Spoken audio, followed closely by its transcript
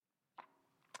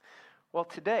Well,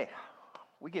 today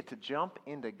we get to jump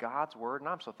into God's Word, and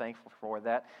I'm so thankful for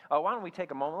that. Why don't we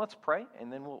take a moment, let's pray,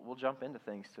 and then we'll jump into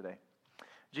things today.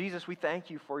 Jesus, we thank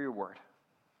you for your Word.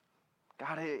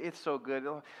 God, it's so good.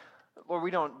 Lord,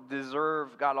 we don't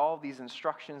deserve, God, all these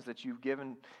instructions that you've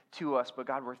given to us, but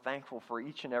God, we're thankful for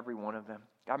each and every one of them.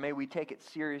 God, may we take it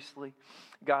seriously.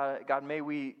 God, may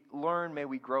we learn, may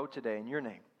we grow today in your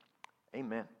name.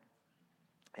 Amen.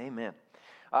 Amen.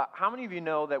 How many of you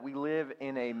know that we live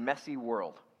in a messy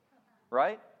world,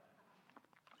 right?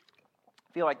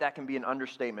 I feel like that can be an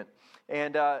understatement.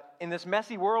 And in this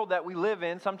messy world that we live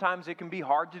in, sometimes it can be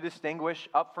hard to distinguish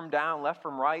up from down, left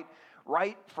from right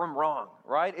from wrong,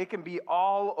 right? It can be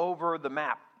all over the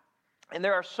map. And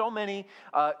there are so many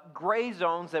gray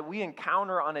zones that we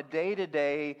encounter on a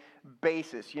day-to-day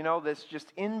basis. You know, this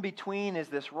just in between, is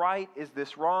this right, is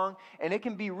this wrong? And it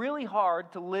can be really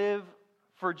hard to live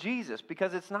for Jesus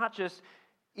because it's not just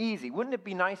easy. Wouldn't it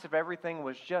be nice if everything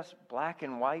was just black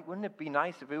and white? Wouldn't it be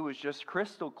nice if it was just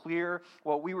crystal clear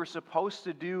what we were supposed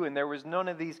to do and there was none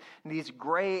of these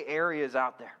gray areas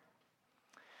out there?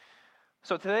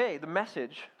 So today, the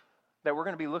message that we're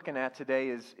going to be looking at today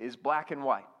is black and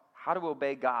white. How to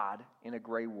obey God in a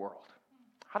gray world.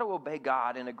 How to obey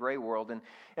God in a gray world.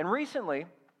 And recently,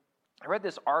 I read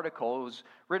this article. It was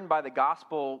written by the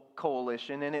Gospel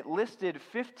Coalition, and it listed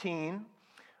 15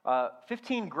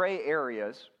 gray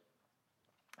areas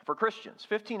for Christians.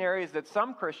 15 areas that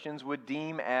some Christians would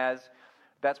deem as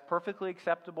that's perfectly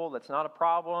acceptable, that's not a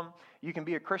problem. You can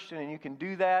be a Christian and you can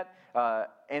do that.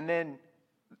 And then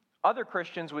other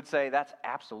Christians would say that's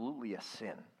absolutely a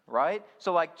sin, right?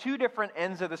 So like two different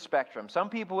ends of the spectrum. Some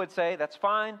people would say that's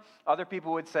fine. Other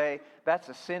people would say that's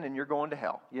a sin and you're going to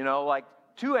hell. You know, like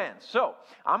two ends. So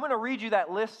I'm going to read you that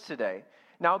list today.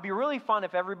 Now, it'd be really fun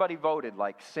if everybody voted,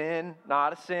 like sin,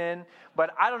 not a sin.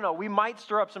 But I don't know, we might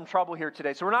stir up some trouble here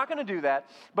today. So we're not going to do that.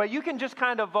 But you can just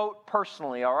kind of vote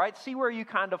personally, all right? See where you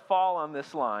kind of fall on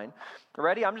this line.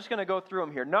 Ready? I'm just going to go through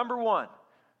them here. Number 1,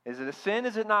 is it a sin?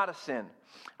 Is it not a sin?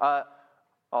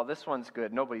 This one's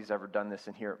good. Nobody's ever done this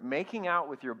in here. Making out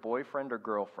with your boyfriend or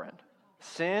girlfriend.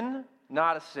 Sin,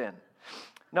 not a sin.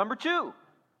 Number 2,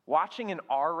 watching an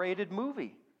R-rated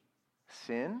movie.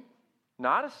 Sin,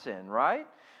 not a sin, right?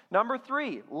 Number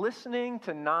 3, listening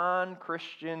to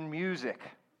non-Christian music.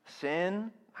 Sin,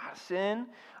 not a sin.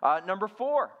 Number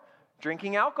 4,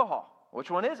 drinking alcohol. Which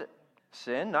one is it?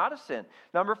 Sin, not a sin.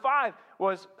 Number 5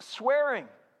 was swearing.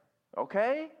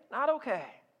 Okay, not okay.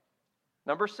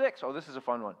 Number 6, this is a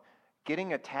fun one.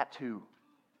 Getting a tattoo.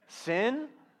 Sin,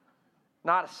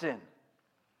 not a sin.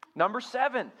 Number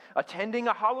 7, attending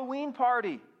a Halloween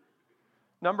party.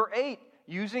 Number 8,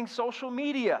 using social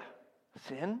media.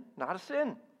 Sin, not a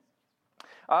sin.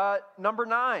 Number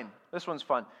 9, this one's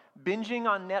fun. Binging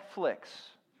on Netflix.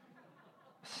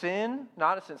 Sin,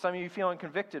 not a sin. Some of you feeling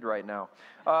convicted right now.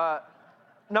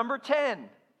 Number 10,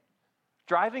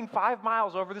 driving 5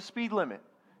 miles over the speed limit.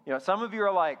 You know, some of you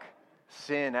are like,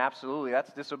 sin, absolutely,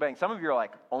 that's disobeying. Some of you are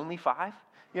like, only 5?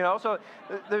 You know, so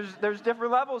there's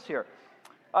different levels here.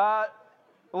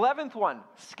 11th one,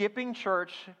 skipping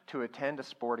church to attend a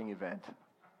sporting event.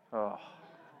 Oh.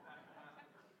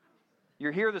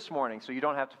 You're here this morning, so you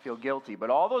don't have to feel guilty. But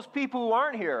all those people who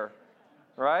aren't here,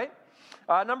 right?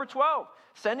 Number 12,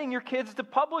 sending your kids to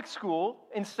public school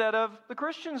instead of the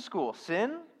Christian school.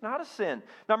 Sin? Not a sin.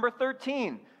 Number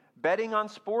 13, betting on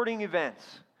sporting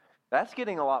events. That's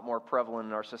getting a lot more prevalent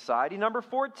in our society. Number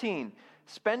 14,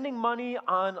 spending money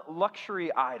on luxury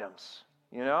items.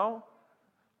 You know?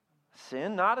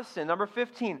 Sin? Not a sin. Number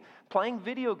 15, playing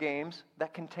video games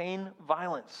that contain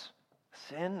violence.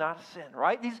 Sin, not a sin,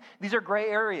 right? These are gray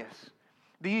areas.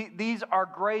 These are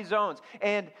gray zones.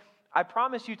 And I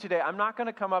promise you today, I'm not going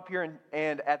to come up here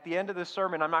and at the end of the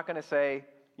sermon, I'm not going to say,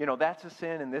 you know, that's a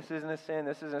sin and this isn't a sin,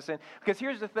 this isn't a sin. Because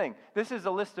here's the thing. This is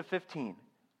a list of 15.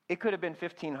 It could have been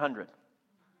 1,500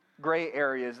 gray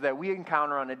areas that we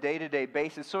encounter on a day-to-day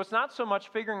basis. So it's not so much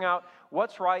figuring out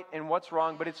what's right and what's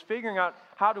wrong, but it's figuring out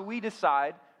how do we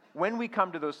decide when we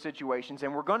come to those situations,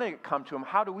 and we're going to come to them,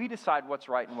 how do we decide what's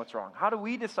right and what's wrong? How do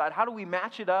we decide, how do we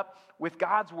match it up with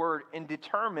God's Word and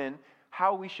determine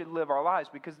how we should live our lives?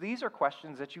 Because these are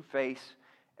questions that you face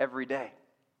every day.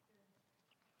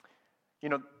 You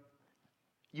know,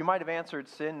 you might have answered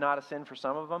sin, not a sin for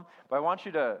some of them, but I want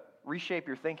you to reshape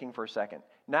your thinking for a second.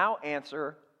 Now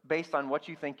answer based on what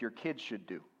you think your kids should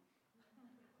do.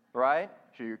 Right?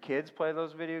 Should your kids play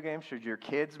those video games? Should your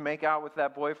kids make out with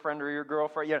that boyfriend or your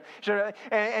girlfriend? You know,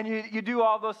 and you do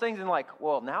all those things and like,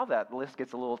 well, now that list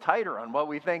gets a little tighter on what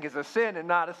we think is a sin and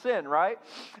not a sin, right?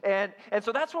 And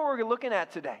so that's what we're looking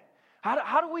at today.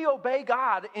 How do we obey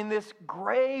God in this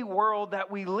gray world that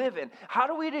we live in? How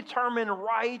do we determine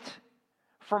right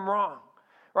from wrong?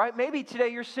 Right? Maybe today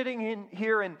you're sitting in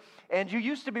here and you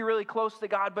used to be really close to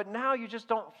God, but now you just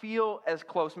don't feel as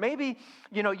close. Maybe,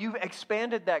 you've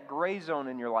expanded that gray zone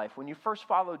in your life. When you first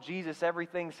followed Jesus,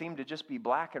 everything seemed to just be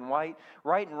black and white,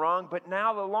 right and wrong. But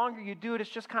now the longer you do it, it's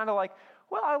just kind of like,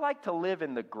 well, I like to live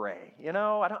in the gray. I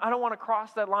don't want to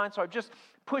cross that line, so I'm just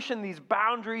pushing these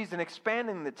boundaries and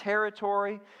expanding the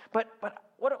territory. But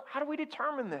how do we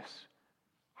determine this?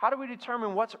 How do we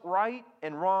determine what's right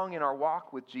and wrong in our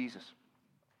walk with Jesus?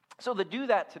 So to do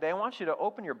that today, I want you to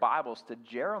open your Bibles to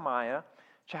Jeremiah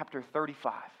chapter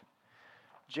 35.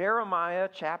 Jeremiah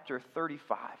chapter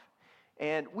 35.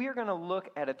 And we are going to look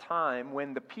at a time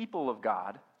when the people of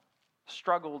God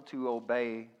struggled to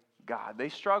obey God. They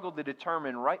struggled to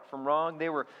determine right from wrong. They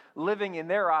were living in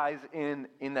their eyes in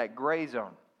that gray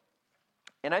zone.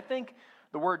 And I think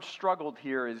the word struggled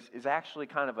here is actually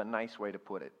kind of a nice way to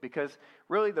put it, because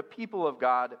really the people of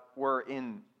God were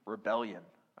in rebellion.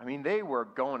 I mean, they were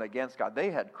going against God. They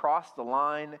had crossed the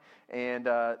line, and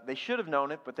they should have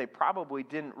known it, but they probably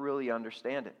didn't really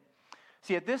understand it.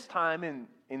 See, at this time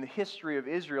in the history of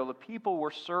Israel, the people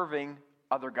were serving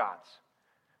other gods.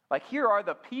 Like, here are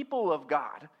the people of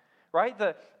God, right?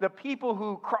 The people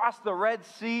who crossed the Red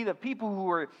Sea, the people who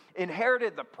were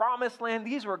inherited the promised land.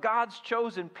 These were God's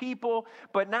chosen people.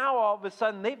 But now all of a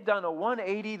sudden they've done a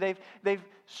 180. They've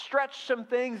stretched some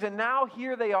things, and now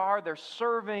here they are. They're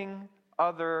serving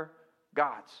other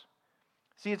gods.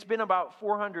 See, it's been about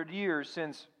 400 years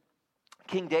since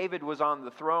King David was on the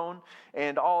throne,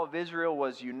 and all of Israel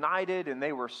was united, and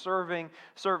they were serving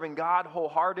God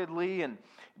wholeheartedly.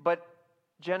 But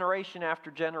generation after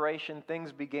generation,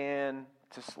 things began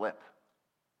to slip.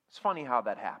 It's funny how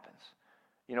that happens.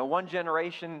 One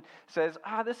generation says,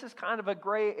 this is kind of a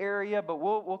gray area, but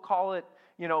we'll call it,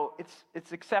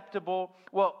 it's acceptable.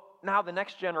 Well, now the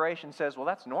next generation says, well,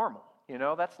 that's normal.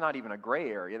 That's not even a gray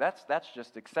area. That's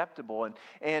just acceptable.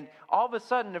 And all of a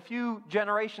sudden, a few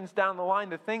generations down the line,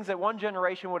 the things that one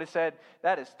generation would have said,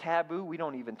 that is taboo, we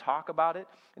don't even talk about it.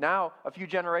 Now, a few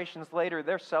generations later,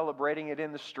 they're celebrating it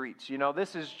in the streets.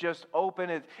 This is just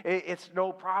open. It's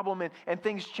no problem. And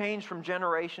things change from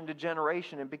generation to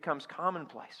generation. It becomes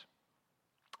commonplace.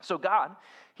 So God,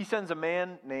 He sends a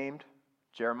man named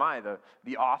Jeremiah,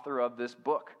 the author of this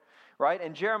book. Right?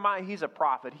 And Jeremiah, he's a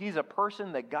prophet. He's a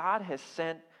person that God has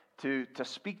sent to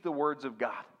speak the words of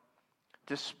God,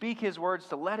 to speak His words,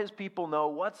 to let His people know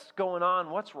what's going on,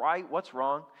 what's right, what's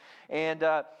wrong. And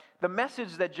the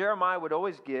message that Jeremiah would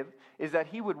always give is that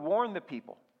he would warn the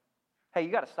people, hey,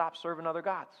 you got to stop serving other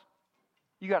gods.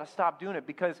 You got to stop doing it,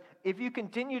 because if you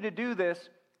continue to do this,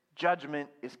 judgment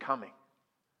is coming.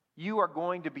 You are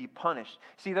going to be punished.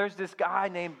 See, there's this guy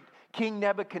named King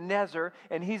Nebuchadnezzar,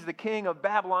 and he's the king of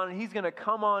Babylon, and he's going to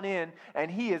come on in,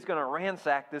 and he is going to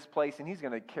ransack this place, and he's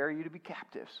going to carry you to be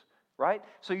captives, right?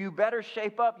 So you better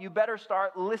shape up. You better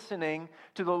start listening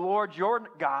to the Lord your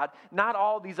God, not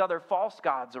all these other false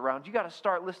gods around. You got to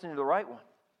start listening to the right one.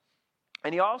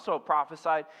 And he also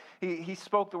prophesied, he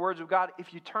spoke the words of God.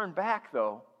 If you turn back,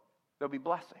 though, there'll be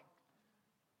blessing.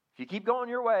 If you keep going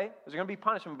your way, there's going to be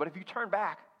punishment, but if you turn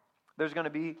back, there's going to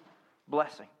be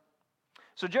blessing.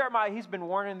 So Jeremiah, he's been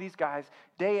warning these guys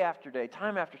day after day,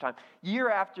 time after time,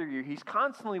 year after year. He's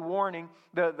constantly warning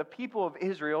the people of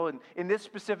Israel. And in this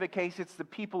specific case, it's the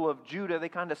people of Judah. They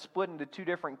kind of split into two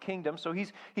different kingdoms. So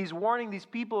he's warning these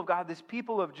people of God, this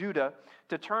people of Judah,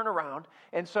 to turn around.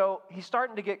 And so he's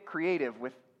starting to get creative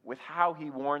with how he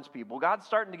warns people. God's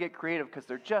starting to get creative because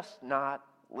they're just not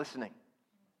listening.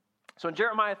 So in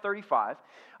Jeremiah 35,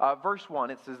 verse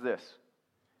 1, it says this: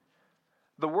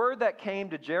 the word that came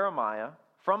to Jeremiah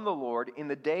from the Lord in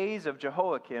the days of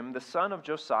Jehoiakim, the son of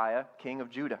Josiah, king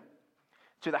of Judah,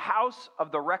 to the house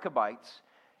of the Rechabites,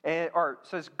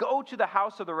 says, go to the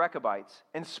house of the Rechabites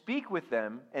and speak with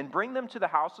them and bring them to the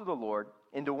house of the Lord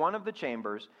into one of the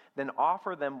chambers, then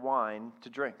offer them wine to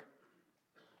drink.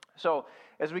 So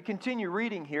as we continue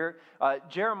reading here,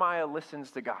 Jeremiah listens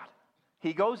to God.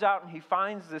 He goes out and he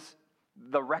finds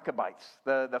the Rechabites,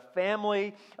 the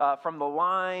family from the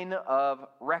line of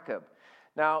Rechab.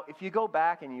 Now, if you go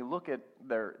back and you look at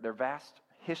their vast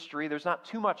history, there's not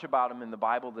too much about them in the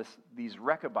Bible, these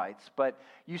Rechabites, but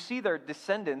you see they're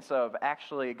descendants of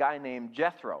actually a guy named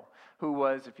Jethro, who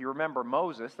was, if you remember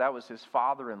Moses, that was his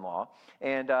father-in-law.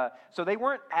 And so they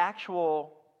weren't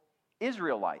actual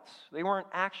Israelites. They weren't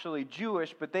actually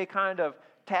Jewish, but they kind of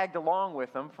tagged along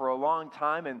with them for a long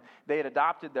time, and they had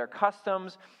adopted their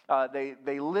customs.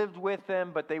 They lived with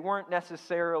them, but they weren't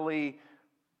necessarily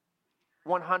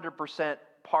 100%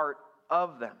 part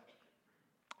of them.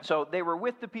 So they were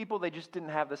with the people, they just didn't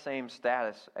have the same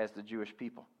status as the Jewish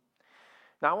people.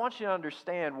 Now I want you to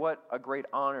understand what a great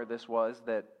honor this was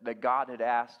that God had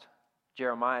asked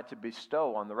Jeremiah to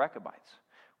bestow on the Rechabites,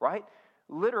 right?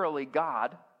 Literally,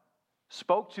 God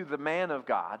spoke to the man of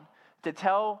God to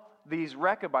tell these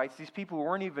Rechabites, these people who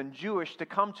weren't even Jewish, to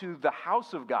come to the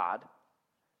house of God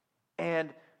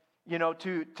and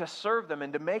to serve them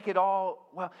and to make it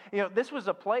all, this was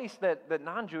a place that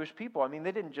non-Jewish people,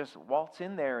 they didn't just waltz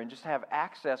in there and just have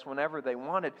access whenever they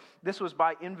wanted. This was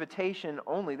by invitation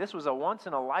only. This was a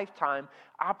once-in-a-lifetime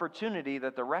opportunity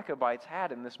that the Rechabites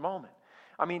had in this moment.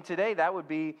 Today that would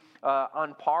be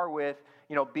on par with,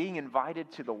 being invited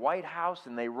to the White House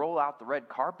and they roll out the red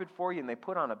carpet for you and they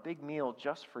put on a big meal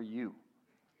just for you,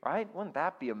 right? Wouldn't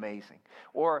that be amazing?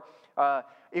 Or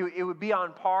it would be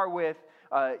on par with,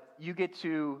 you get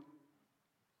to,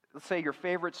 let's say your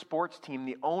favorite sports team,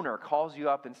 the owner calls you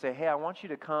up and say, hey, I want you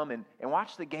to come and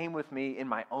watch the game with me in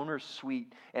my owner's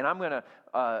suite. And I'm going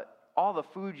to, all the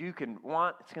food you can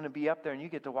want, it's going to be up there and you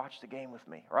get to watch the game with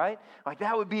me, right? Like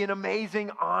that would be an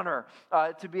amazing honor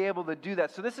to be able to do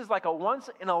that. So this is like a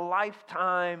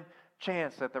once-in-a-lifetime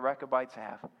chance that the Rechabites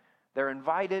have. They're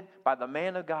invited by the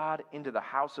man of God into the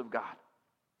house of God.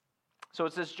 So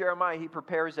it says Jeremiah, he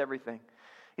prepares everything.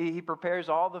 He prepares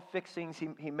all the fixings.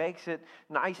 He makes it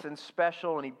nice and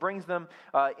special, and he brings them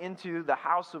into the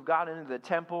house of God, into the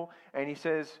temple, and he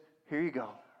says, here you go.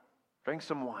 Drink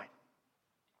some wine.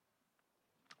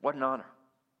 What an honor.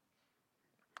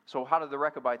 So how did the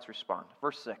Rechabites respond?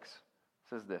 Verse 6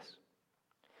 says this.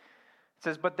 It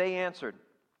says, but they answered,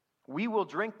 we will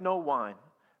drink no wine,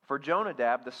 for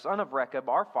Jonadab, the son of Rechab,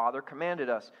 our father, commanded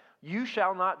us, you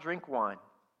shall not drink wine,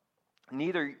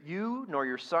 neither you nor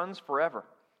your sons forever.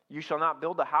 You shall not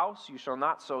build a house, you shall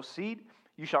not sow seed,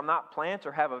 you shall not plant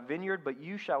or have a vineyard, but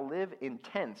you shall live in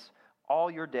tents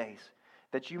all your days,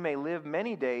 that you may live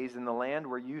many days in the land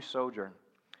where you sojourn.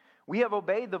 We have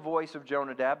obeyed the voice of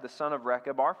Jonadab, the son of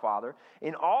Rechab, our father,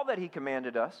 in all that he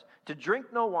commanded us, to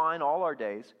drink no wine all our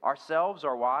days, ourselves,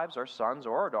 our wives, our sons,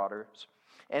 or our daughters,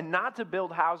 and not to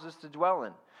build houses to dwell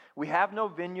in. We have no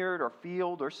vineyard or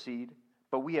field or seed,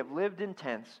 but we have lived in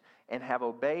tents and have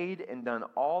obeyed and done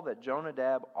all that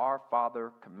Jonadab, our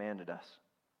father, commanded us.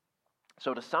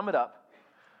 So to sum it up,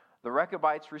 the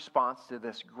Rechabites' response to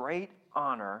this great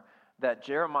honor that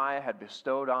Jeremiah had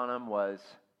bestowed on them was,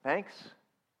 thanks,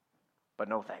 but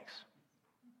no thanks.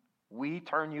 We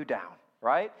turn you down,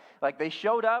 right? Like they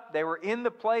showed up, they were in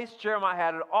the place, Jeremiah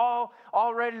had it all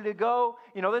ready to go.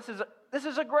 This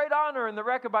is a great honor, and the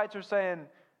Rechabites are saying,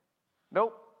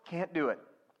 nope, can't do it.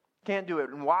 Can't do it.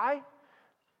 And why?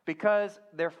 Because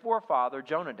their forefather,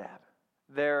 Jonadab,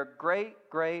 their great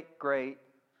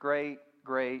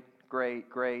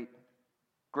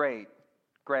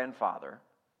grandfather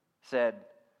said,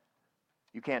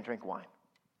 you can't drink wine.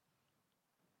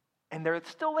 And they're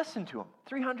still listening to him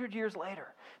 300 years later.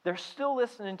 They're still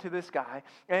listening to this guy,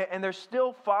 and they're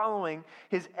still following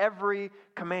his every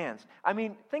commands.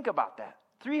 Think about that.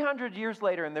 300 years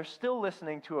later, and they're still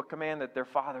listening to a command that their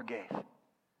father gave.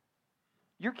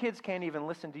 Your kids can't even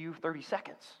listen to you 30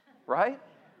 seconds, right?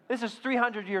 This is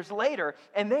 300 years later,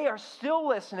 and they are still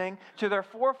listening to their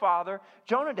forefather,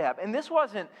 Jonadab. And this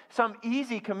wasn't some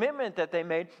easy commitment that they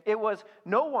made. It was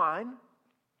no wine,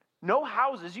 no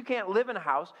houses. You can't live in a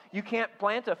house. You can't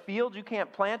plant a field. You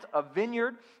can't plant a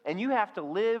vineyard. And you have to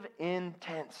live in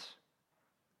tents.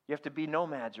 You have to be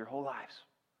nomads your whole lives.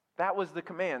 That was the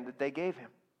command that they gave him.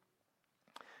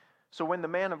 So when the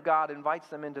man of God invites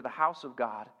them into the house of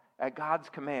God, at God's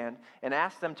command, and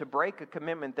asked them to break a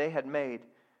commitment they had made,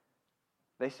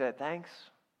 they said, thanks,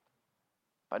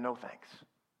 but no thanks.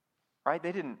 Right?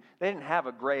 They didn't have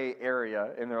a gray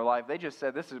area in their life. They just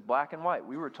said, this is black and white.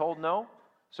 We were told no,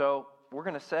 so we're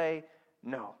going to say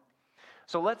no.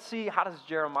 So let's see, how does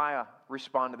Jeremiah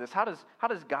respond to this? How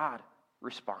does God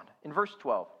respond? In verse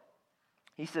 12,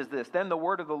 he says this, then the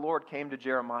word of the Lord came to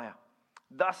Jeremiah.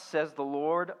 Thus says the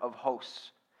Lord of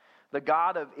hosts, the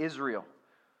God of Israel.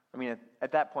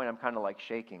 At that point, I'm kind of like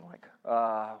shaking,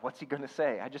 what's he going to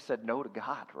say? I just said no to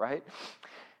God, right?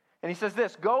 And he says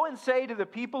this, go and say to the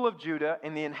people of Judah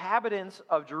and the inhabitants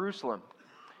of Jerusalem,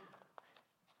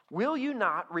 will you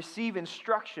not receive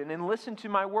instruction and listen to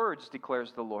my words,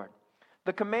 declares the Lord.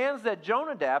 The commands that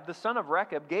Jonadab, the son of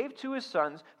Rechab, gave to his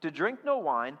sons to drink no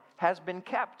wine has been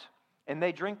kept, and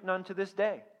they drink none to this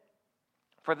day.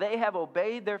 For they have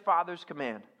obeyed their father's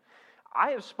command.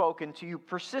 I have spoken to you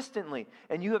persistently,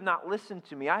 and you have not listened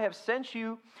to me. I have sent to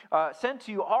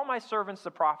you all my servants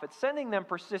the prophets, sending them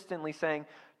persistently, saying,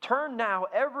 turn now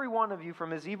every one of you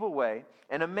from his evil way,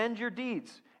 and amend your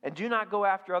deeds, and do not go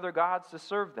after other gods to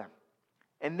serve them.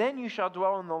 And then you shall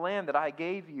dwell in the land that I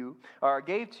gave to you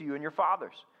and your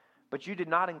fathers. But you did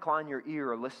not incline your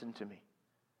ear or listen to me.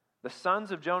 The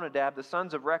sons of Jonadab, the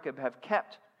sons of Rechab, have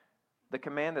kept the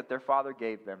command that their father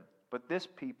gave them. But this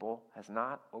people has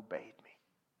not obeyed me.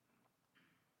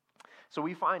 So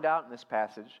we find out in this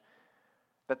passage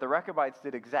that the Rechabites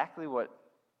did exactly what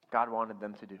God wanted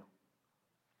them to do.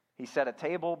 He set a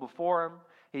table before them.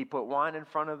 He put wine in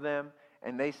front of them.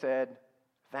 And they said,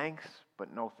 thanks,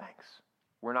 but no thanks.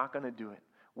 We're not going to do it.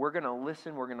 We're going to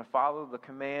listen. We're going to follow the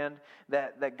command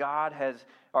that God has,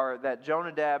 or that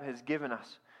Jonadab has given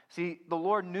us. See, the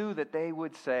Lord knew that they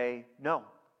would say no.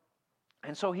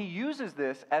 And so he uses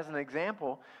this as an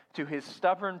example to his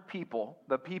stubborn people,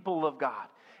 the people of God.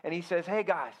 And he says, hey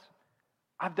guys,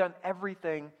 I've done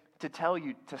everything to tell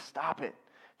you to stop it,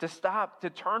 to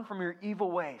turn from your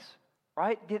evil ways,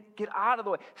 right? Get out of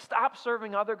the way. Stop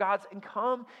serving other gods and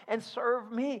come and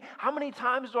serve me. How many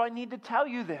times do I need to tell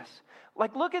you this?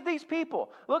 Like, look at these people.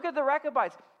 Look at the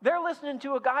Rechabites. They're listening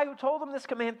to a guy who told them this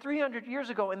command 300 years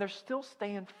ago, and they're still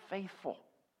staying faithful.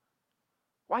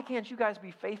 Why can't you guys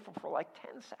be faithful for like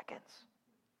 10 seconds?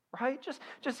 Right?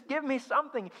 Just give me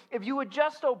something. If you would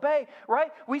just obey,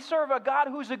 right? We serve a God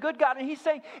who's a good God, and he's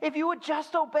saying, if you would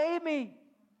just obey me,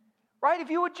 right? If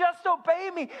you would just obey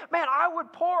me, man, I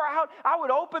would pour out, I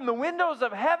would open the windows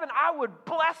of heaven, I would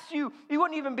bless you. You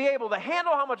wouldn't even be able to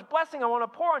handle how much blessing I want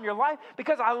to pour on your life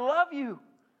because I love you.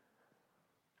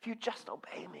 If you just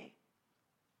obey me.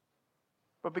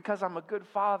 But because I'm a good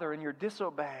father and you're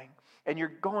disobeying and you're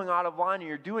going out of line and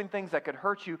you're doing things that could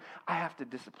hurt you, I have to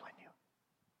discipline you.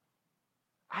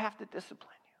 I have to discipline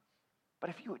you.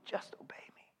 But if you would just obey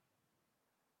me.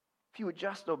 If you would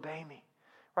just obey me.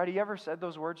 Right, have you ever said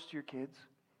those words to your kids?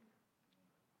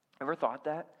 Ever thought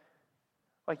that?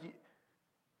 Like,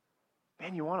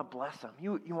 man, you want to bless them.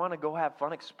 You want to go have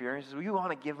fun experiences. You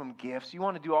want to give them gifts. You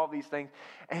want to do all these things.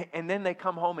 And then they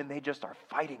come home and they just are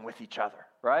fighting with each other,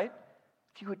 right?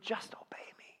 If you would just obey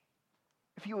me.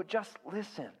 If you would just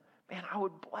listen, man, I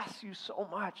would bless you so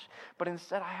much. But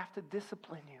instead, I have to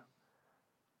discipline you.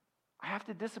 I have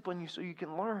to discipline you so you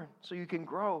can learn, so you can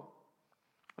grow.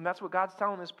 And that's what God's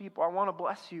telling his people. I want to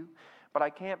bless you, but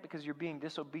I can't because you're being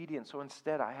disobedient. So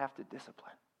instead, I have to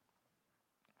discipline.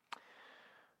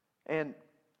 And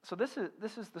so this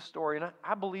is the story. And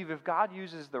I believe if God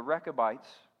uses the Rechabites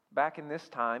back in this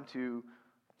time to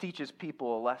teach his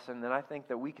people a lesson, then I think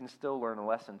that we can still learn a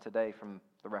lesson today from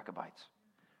the Rechabites.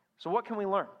 So what can we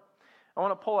learn? I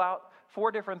want to pull out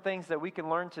 4 different things that we can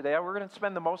learn today. We're going to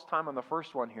spend the most time on the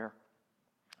first one here.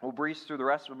 We'll breeze through the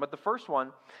rest of them. But the first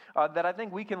one that I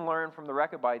think we can learn from the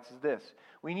Rechabites is this.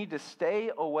 We need to stay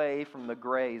away from the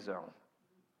gray zone.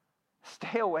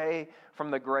 Stay away from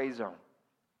the gray zone.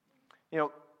 You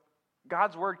know,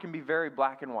 God's word can be very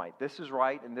black and white. This is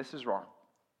right and this is wrong.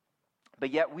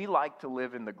 But yet we like to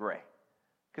live in the gray.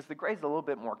 Because the gray is a little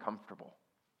bit more comfortable.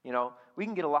 You know, we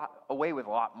can get away with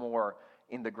a lot more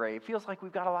in the gray. It feels like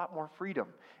we've got a lot more freedom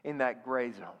in that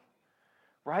gray zone.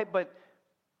 Right? But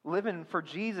living for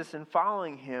Jesus and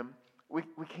following him, we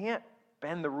can't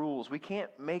bend the rules. We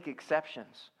can't make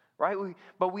exceptions, right?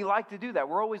 But we like to do that.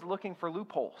 We're always looking for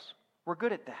loopholes. We're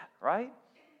good at that, right?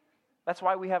 That's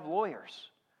why we have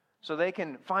lawyers, so they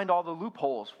can find all the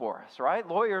loopholes for us, right?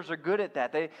 Lawyers are good at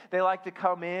that. They like to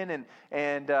come in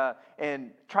and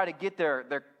try to get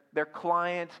their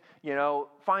client, you know,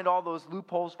 find all those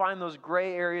loopholes, find those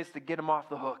gray areas to get them off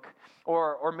the hook.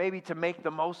 Or maybe to make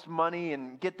the most money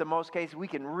and get the most cases, we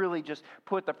can really just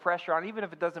put the pressure on. Even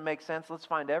if it doesn't make sense, let's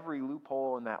find every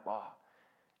loophole in that law.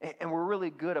 And we're really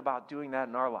good about doing that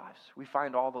in our lives. We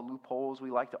find all the loopholes. We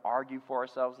like to argue for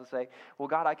ourselves and say, well,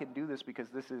 God, I can do this because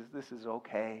this is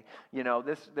okay. You know,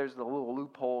 there's a little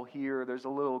loophole here. There's a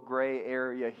little gray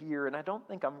area here. And I don't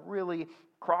think I'm really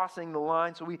crossing the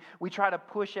line. So we try to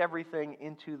push everything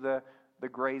into the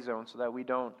gray zone so that we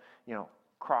don't, you know,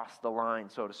 cross the line,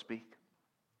 so to speak.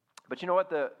 But you know what?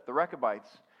 The Rechabites,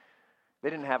 they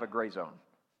didn't have a gray zone.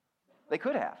 They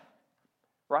could have,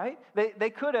 right? They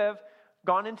could have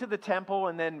gone into the temple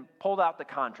and then pulled out the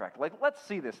contract. Like, let's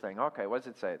see this thing. Okay, what does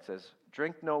it say? It says,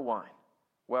 drink no wine.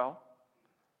 Well,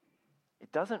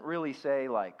 it doesn't really say,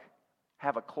 like,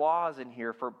 have a clause in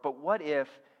here but what if,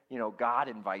 you know, God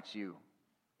invites you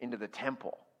into the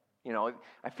temple? You know,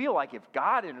 I feel like if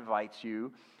God invites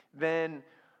you, then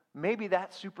maybe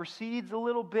that supersedes a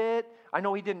little bit. I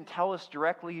know he didn't tell us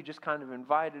directly, he just kind of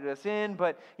invited us in,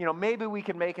 but you know, maybe we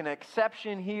can make an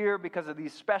exception here because of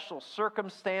these special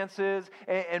circumstances,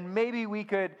 and maybe we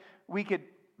could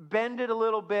bend it a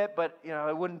little bit, but you know,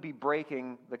 it wouldn't be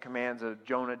breaking the commands of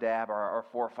Jonadab, our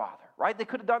forefather, right? They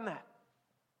could have done that.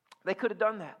 They could have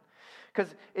done that.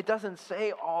 Because it doesn't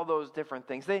say all those different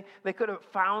things. They could have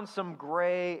found some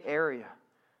gray area.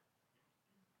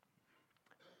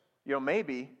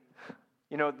 Maybe,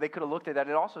 they could have looked at that.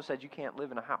 It also said you can't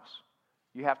live in a house.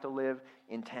 You have to live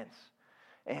in tents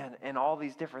and all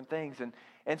these different things.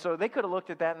 And so they could have looked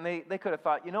at that and they could have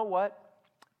thought, you know what?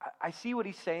 I see what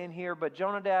he's saying here, but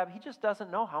Jonadab, he just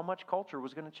doesn't know how much culture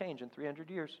was going to change in 300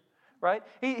 years, right?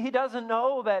 He doesn't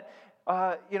know that,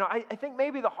 I think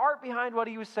maybe the heart behind what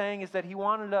he was saying is that he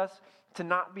wanted us to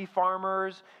not be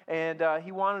farmers, and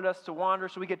he wanted us to wander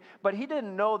so we could, but he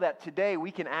didn't know that today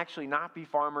we can actually not be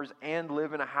farmers and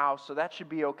live in a house, so that should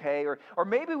be okay. Or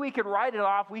maybe we could write it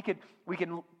off, we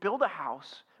can build a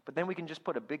house, but then we can just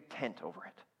put a big tent over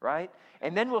it, right?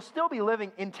 And then we'll still be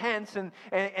living in tents, and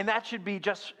that should be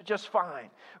just fine,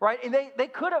 right? And they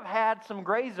could have had some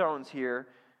gray zones here,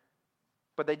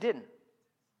 but they didn't.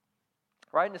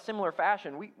 Right? In a similar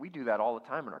fashion, we do that all the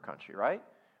time in our country, right?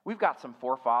 We've got some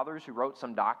forefathers who wrote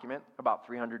some document about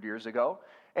 300 years ago,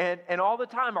 and all the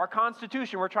time, our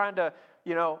Constitution, we're trying to,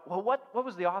 what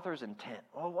was the author's intent?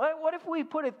 Well, what if we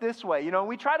put it this way?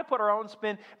 We try to put our own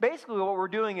spin. Basically, what we're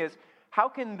doing is, how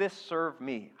can this serve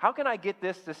me? How can I get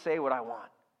this to say what I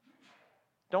want?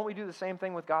 Don't we do the same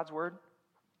thing with God's Word?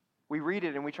 We read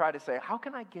it and we try to say, how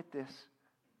can I get this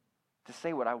to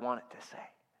say what I want it to say?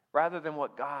 Rather than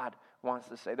what God wants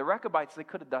to say. The Rechabites, they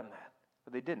could have done that,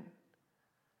 but they didn't.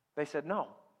 They said, no.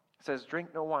 It says,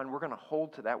 drink no wine. We're going to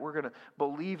hold to that. We're going to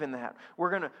believe in that. We're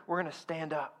going to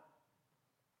stand up.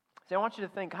 See, I want you to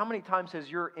think, how many times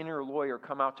has your inner lawyer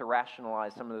come out to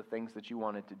rationalize some of the things that you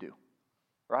wanted to do?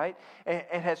 Right? And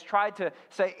has tried to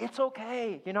say, it's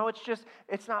okay.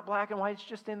 It's not black and white. It's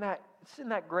just in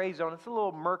that gray zone. It's a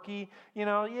little murky.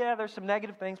 Yeah, there's some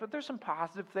negative things, but there's some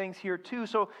positive things here too.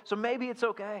 So maybe it's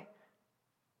okay.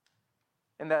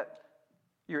 And that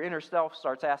your inner self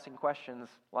starts asking questions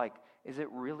like, is it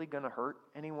really going to hurt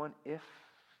anyone if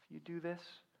you do this?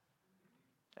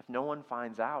 If no one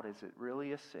finds out, is it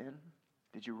really a sin?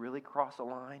 Did you really cross a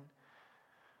line?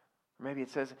 Or maybe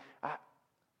it says,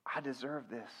 I deserve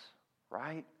this,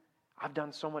 right? I've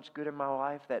done so much good in my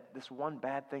life that this one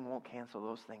bad thing won't cancel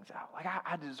those things out. Like,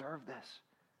 I deserve this.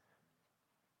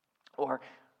 Or,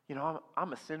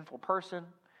 I'm a sinful person.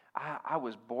 I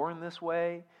was born this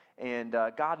way, and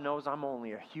God knows I'm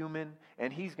only a human,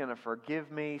 and He's going to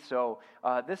forgive me. So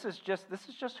this is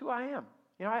just who I am.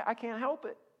 I can't help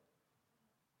it.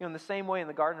 In the same way in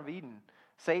the Garden of Eden,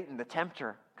 Satan, the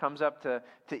tempter, comes up to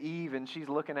Eve, and she's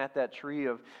looking at that tree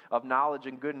of knowledge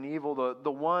and good and evil,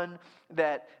 the one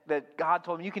that God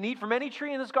told him, you can eat from any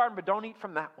tree in this garden, but don't eat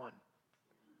from that one.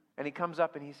 And he comes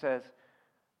up and he says,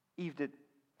 Eve, did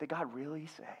God really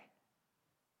say?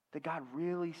 Did God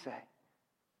really say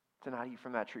to not eat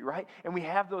from that tree, right? And we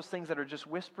have those things that are just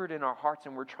whispered in our hearts,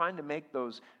 and we're trying to make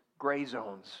those gray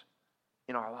zones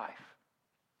in our life.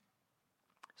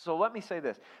 So let me say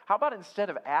this. How about instead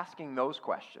of asking those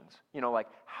questions, like,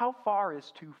 how far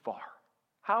is too far?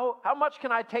 How much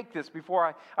can I take this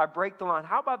before I break the line?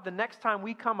 How about the next time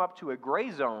we come up to a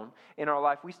gray zone in our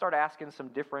life, we start asking some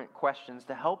different questions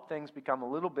to help things become a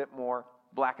little bit more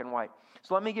black and white.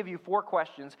 So let me give you 4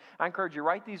 questions. I encourage you,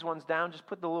 write these ones down. Just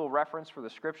put the little reference for the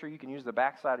scripture. You can use the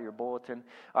backside of your bulletin,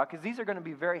 because these are going to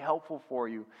be very helpful for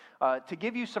you to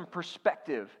give you some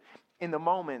perspective in the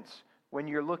moments when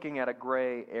you're looking at a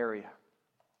gray area.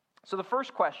 So the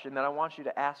first question that I want you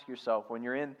to ask yourself when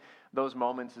you're in those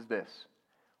moments is this: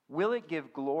 will it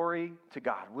give glory to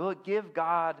God? Will it give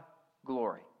God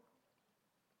glory?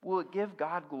 Will it give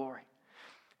God glory?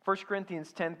 1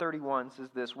 Corinthians 10:31 says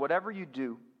this: whatever you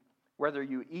do, whether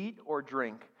you eat or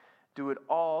drink, do it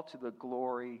all to the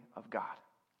glory of God.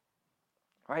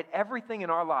 Right? Everything in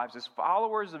our lives as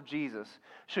followers of Jesus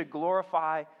should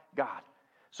glorify God.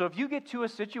 So if you get to a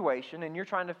situation and you're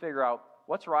trying to figure out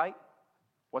what's right,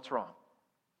 what's wrong,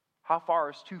 how far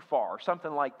is too far, or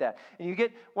something like that, and you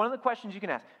get one of the questions you can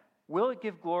ask: will it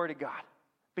give glory to God?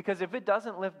 Because if it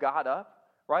doesn't lift God up,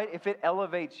 right? If it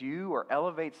elevates you or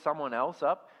elevates someone else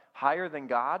up higher than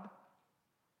God,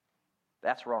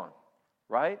 that's wrong,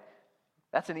 right?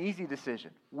 That's an easy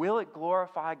decision. Will it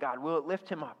glorify God? Will it lift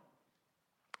Him up?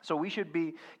 So we should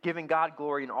be giving God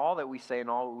glory in all that we say and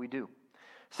all that we do.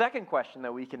 Second question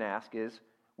that we can ask is,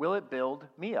 will it build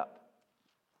me up?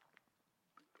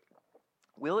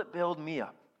 Will it build me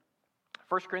up?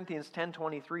 1 Corinthians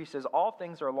 10:23 says, all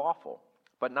things are lawful,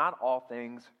 but not all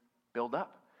things build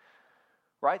up.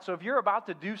 Right? So if you're about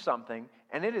to do something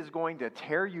and it is going to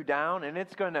tear you down and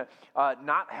it's going to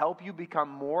not help you become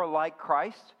more like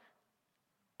Christ,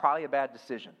 probably a bad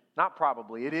decision. Not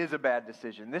probably, it is a bad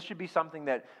decision. This should be something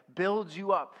that builds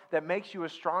you up, that makes you a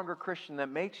stronger Christian, that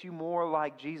makes you more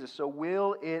like Jesus. So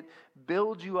will it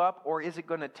build you up, or is it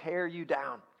going to tear you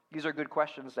down? These are good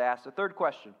questions to ask. The third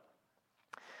question,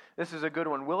 this is a good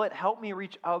one. Will it help me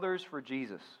reach others for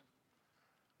Jesus?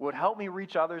 Will it help me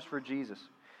reach others for Jesus?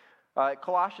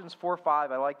 Colossians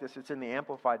 4:5, I like this. It's in the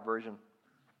Amplified Version.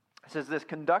 It says this,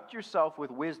 conduct yourself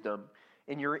with wisdom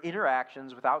in your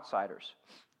interactions with outsiders,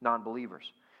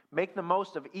 non-believers. Make the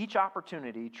most of each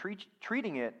opportunity,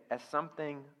 treating it as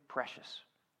something precious.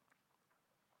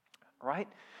 Right?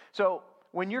 So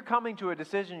when you're coming to a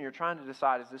decision, you're trying to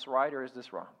decide, is this right or is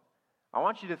this wrong? I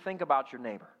want you to think about your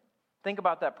neighbor. Think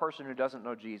about that person who doesn't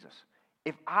know Jesus.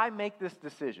 If I make this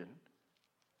decision,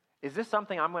 is this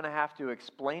something I'm going to have to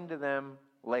explain to them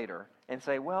later and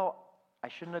say, well, I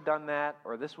shouldn't have done that,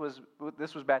 or this was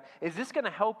bad? Is this going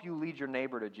to help you lead your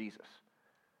neighbor to Jesus?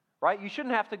 Right? You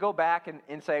shouldn't have to go back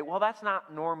and say, well, that's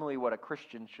not normally what a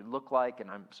Christian should look like, and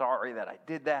I'm sorry that I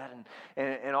did that,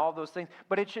 and all those things.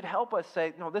 But it should help us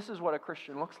say, no, this is what a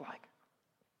Christian looks like.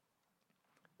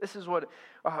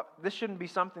 This shouldn't be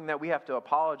something that we have to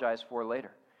apologize for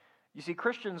later. You see,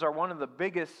 Christians are one of the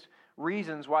biggest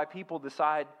reasons why people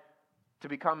decide to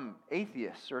become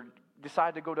atheists or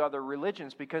decide to go to other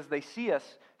religions, because they see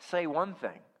us say one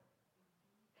thing,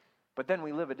 but then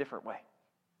we live a different way.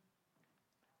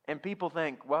 And people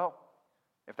think, well,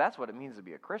 if that's what it means to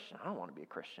be a Christian, I don't want to be a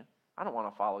Christian. I don't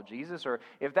want to follow Jesus. Or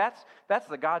if that's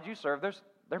the God you serve,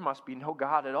 there must be no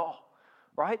God at all.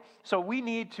 Right? So we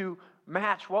need to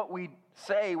match what we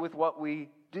say with what we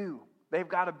do. They've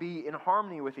got to be in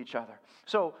harmony with each other.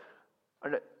 So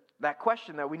that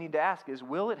question that we need to ask is,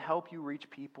 will it help you reach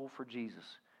people for Jesus?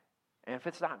 And if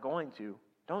it's not going to,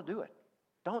 don't do it.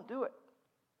 Don't do it.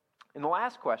 And the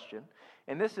last question,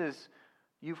 and this is,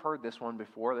 you've heard this one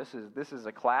before. This is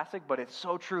a classic, but it's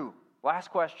so true.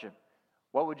 Last question.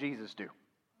 What would Jesus do?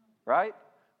 Right?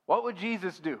 What would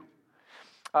Jesus do?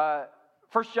 1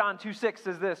 John 2:6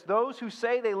 says this, those who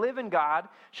say they live in God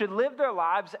should live their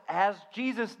lives as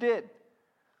Jesus did.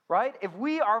 Right? If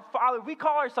we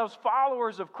call ourselves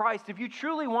followers of Christ, if you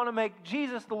truly want to make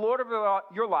Jesus the Lord of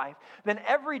your life, then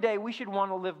every day we should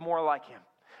want to live more like Him.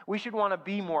 We should want to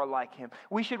be more like Him.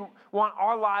 We should want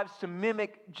our lives to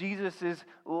mimic Jesus'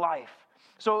 life.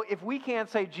 So if we can't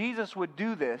say Jesus would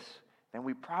do this, then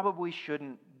we probably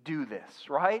shouldn't do this,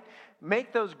 right?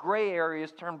 Make those gray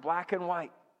areas turn black and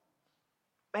white.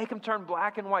 Make them turn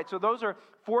black and white. So those are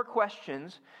 4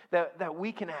 questions that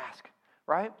we can ask,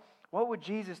 right? What would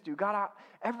Jesus do? God,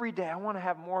 every day I want to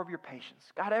have more of your patience.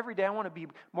 God, every day I want to be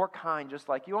more kind just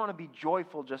like you. I want to be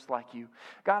joyful just like you.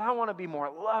 God, I want to be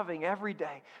more loving every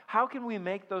day. How can we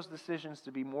make those decisions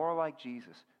to be more like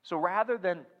Jesus? So rather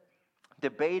than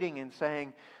debating and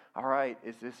saying, all right,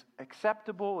 is this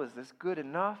acceptable? Is this good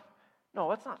enough? No,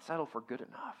 let's not settle for good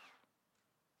enough.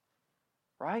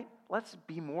 Right? Let's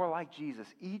be more like Jesus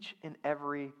each and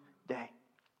every day.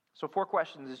 So 4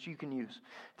 questions that you can use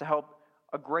to help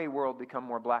a gray world become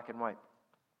more black and white.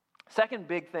 Second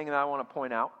big thing that I want to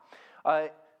point out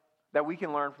that we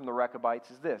can learn from the Rechabites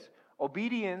is this.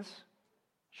 Obedience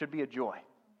should be a joy.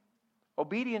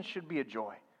 Obedience should be a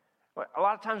joy. A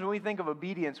lot of times when we think of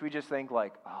obedience, we just think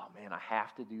like, oh man, I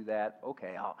have to do that.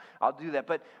 Okay, I'll do that.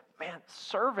 But man,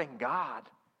 serving God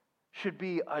should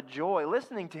be a joy.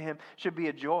 Listening to Him should be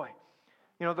a joy.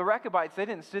 You know, the Rechabites, they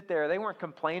didn't sit there. They weren't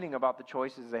complaining about the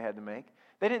choices they had to make.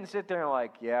 They didn't sit there and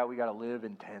like, yeah, we got to live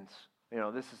in tents. You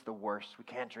know, this is the worst. We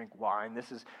can't drink wine.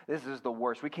 This is the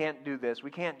worst. We can't do this. We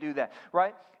can't do that.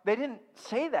 Right? They didn't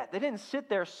say that. They didn't sit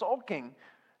there sulking.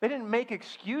 They didn't make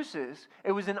excuses.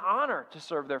 It was an honor to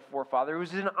serve their forefather. It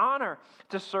was an honor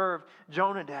to serve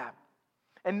Jonadab.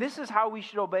 And this is how we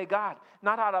should obey God.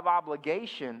 Not out of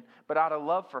obligation, but out of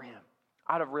love for Him.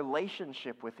 Out of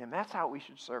relationship with Him. That's how we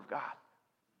should serve God.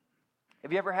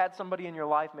 Have you ever had somebody in your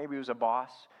life, maybe it was a boss,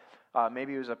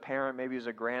 maybe it was a parent, maybe it was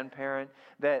a grandparent,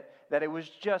 that it was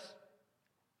just,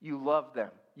 you loved them,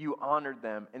 you honored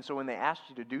them, and so when they asked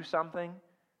you to do something,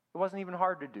 it wasn't even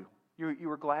hard to do. You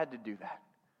were glad to do that.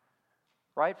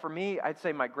 Right? For me, I'd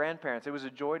say my grandparents, it was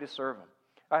a joy to serve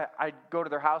them. I'd go to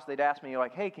their house, they'd ask me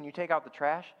like, hey, can you take out the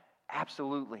trash?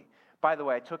 Absolutely. By the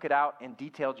way, I took it out and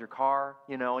detailed your car,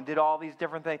 and did all these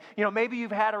different things. Maybe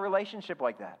you've had a relationship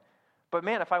like that. But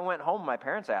man, if I went home, my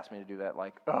parents asked me to do that,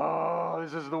 like, oh,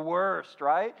 this is the worst,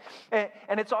 right?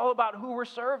 And it's all about who we're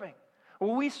serving.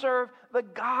 Well, we serve the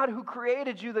God who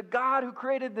created you, the God who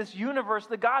created this universe,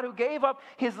 the God who gave up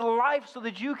His life so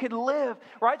that you could live,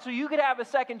 right? So you could have a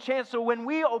second chance. So when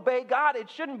we obey God, it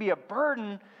shouldn't be a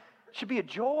burden. It should be a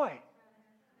joy.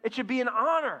 It should be an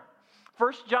honor.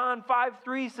 1 John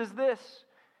 5:3 says this,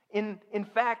 in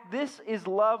fact, this is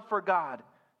love for God,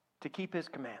 to keep His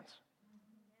commands.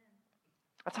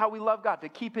 That's how we love God, to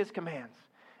keep His commands.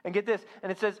 And get this,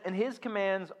 and it says, and His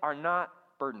commands are not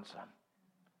burdensome.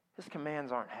 His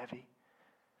commands aren't heavy.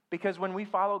 Because when we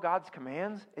follow God's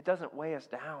commands, it doesn't weigh us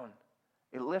down.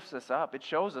 It lifts us up. It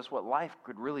shows us what life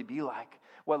could really be like,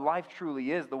 what life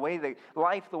truly is, the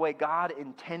way God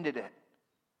intended it.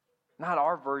 Not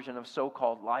our version of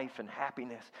so-called life and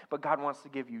happiness, but God wants to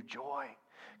give you joy.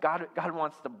 God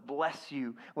wants to bless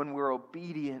you when we're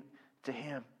obedient to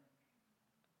Him.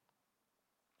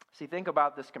 See, think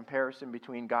about this comparison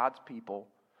between God's people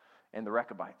and the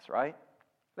Rechabites, right?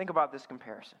 Think about this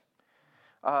comparison.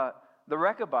 The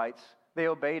Rechabites, they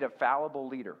obeyed a fallible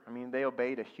leader. I mean, they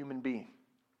obeyed a human being.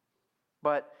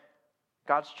 But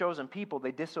God's chosen people,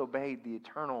 they disobeyed the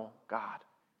eternal God.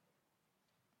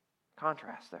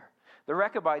 Contrast there. The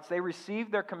Rechabites, they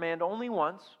received their command only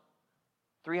once,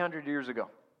 300 years ago.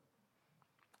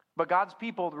 But God's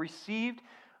people received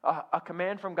a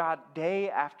command from God day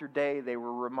after day. They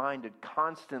were reminded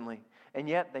constantly, and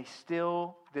yet they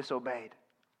still disobeyed.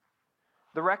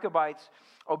 The Rechabites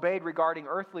obeyed regarding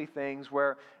earthly things,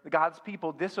 where God's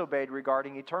people disobeyed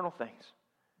regarding eternal things.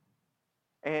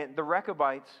 And the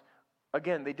Rechabites,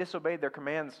 again, they disobeyed their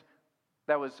commands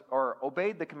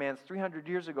obeyed the commands 300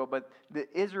 years ago, but the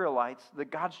Israelites, the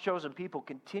God's chosen people,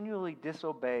 continually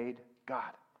disobeyed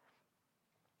God.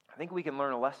 I think we can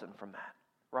learn a lesson from that,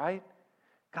 right?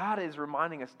 God is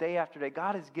reminding us day after day.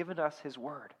 God has given us His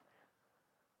word.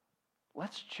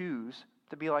 Let's choose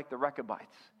to be like the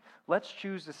Rechabites. Let's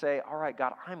choose to say, all right,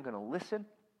 God, I'm going to listen.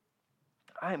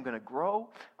 I am going to grow.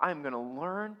 I am going to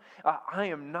learn. I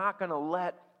am not going to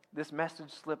let this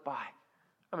message slip by.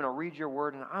 I'm going to read your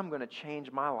word, and I'm going to change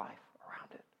my life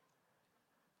around it.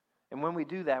 And when we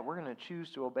do that, we're going to choose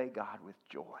to obey God with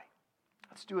joy.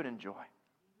 Let's do it in joy.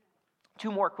 Two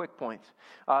more quick points.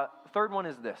 Third one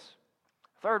is this.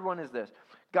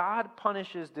 God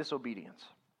punishes disobedience.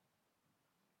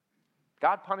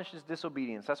 God punishes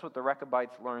disobedience. That's what the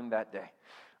Rechabites learned that day.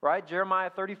 Right? Jeremiah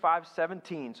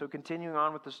 35:17. So continuing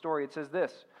on with the story, it says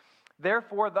this.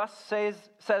 Therefore, thus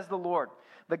says the Lord,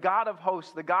 the God of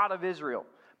hosts, the God of Israel,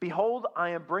 behold, I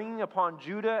am bringing upon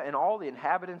Judah and all the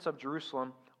inhabitants of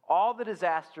Jerusalem all the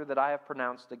disaster that I have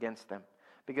pronounced against them,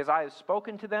 because I have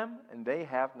spoken to them, and they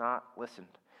have not listened.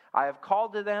 I have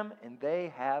called to them, and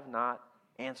they have not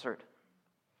answered.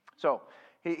 So,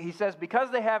 he says,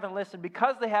 because they haven't listened,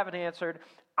 because they haven't answered,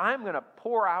 I'm going to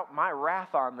pour out my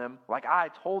wrath on them like I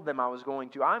told them I was going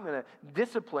to. I'm going to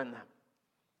discipline them.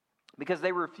 Because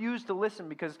they refused to listen,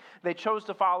 because they chose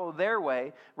to follow their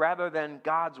way rather than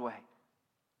God's way.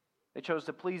 They chose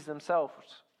to please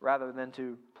themselves rather than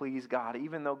to please God,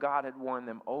 even though God had warned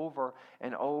them over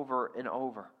and over and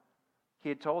over. He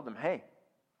had told them, hey,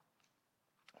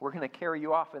 we're going to carry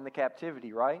you off into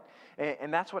captivity, right?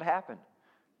 And that's what happened.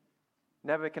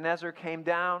 Nebuchadnezzar came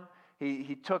down,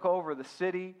 he took over the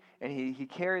city, and he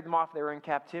carried them off. They were in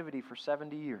captivity for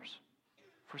 70 years.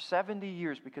 For 70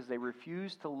 years, because they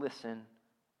refused to listen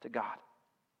to God.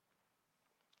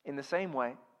 In the same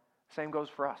way, same goes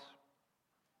for us.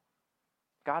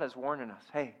 God is warning us,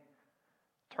 hey,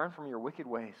 turn from your wicked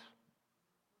ways.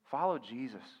 Follow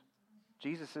Jesus.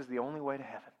 Jesus is the only way to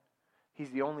heaven.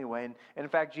 He's the only way. And in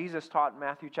fact, Jesus taught in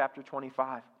Matthew chapter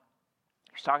 25.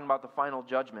 He's talking about the final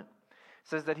judgment. It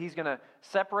says that He's going to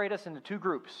separate us into two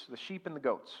groups, the sheep and the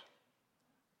goats.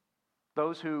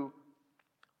 Those who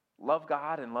love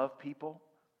God and love people,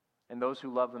 and those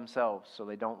who love themselves so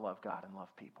they don't love God and love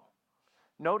people.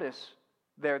 Notice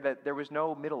there that there was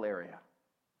no middle area,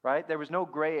 right? There was no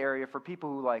gray area for people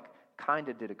who kind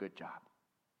of did a good job.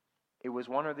 It was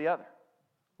one or the other,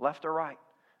 left or right,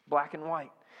 black and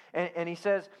white. And He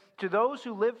says, to those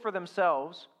who live for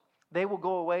themselves, they will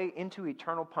go away into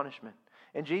eternal punishment.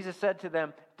 And Jesus said to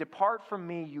them, depart from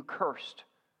me, you cursed,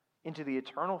 into the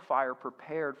eternal fire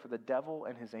prepared for the devil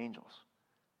and his angels.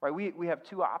 Right? We have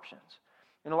two options.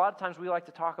 And a lot of times we like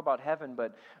to talk about heaven,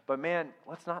 but man,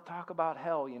 let's not talk about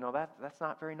hell. That's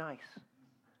not very nice.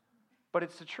 But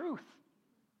it's the truth.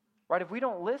 Right? If we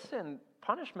don't listen,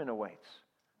 punishment awaits.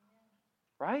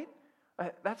 Right?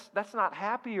 That's not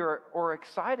happy or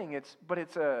exciting, but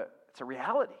it's a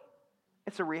reality.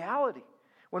 It's a reality.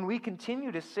 When we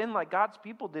continue to sin like God's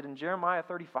people did in Jeremiah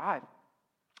 35,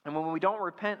 and when we don't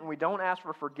repent and we don't ask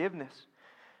for forgiveness,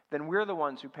 then we're the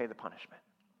ones who pay the punishment.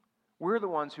 We're the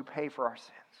ones who pay for our sins.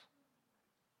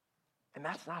 And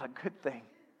that's not a good thing.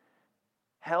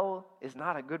 Hell is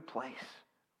not a good place.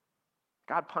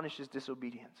 God punishes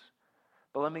disobedience.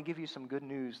 But let me give you some good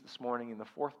news this morning, and the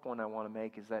fourth point I want to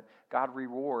make is that God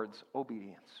rewards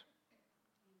obedience.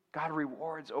 God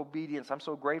rewards obedience. I'm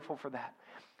so grateful for that.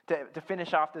 To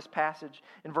finish off this passage,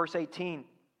 in verse 18,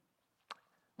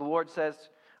 the Lord says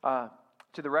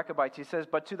to the Rechabites, He says,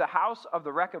 "But to the house of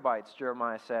the Rechabites,"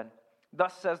 Jeremiah said,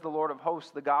 "Thus says the Lord of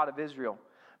hosts, the God of Israel,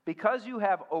 because you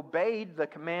have obeyed the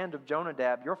command of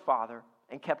Jonadab, your father,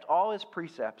 and kept all his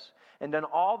precepts, and done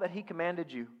all that he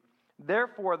commanded you,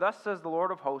 therefore thus says the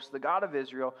Lord of hosts, the God of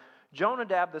Israel,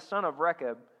 Jonadab the son of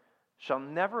Rechab shall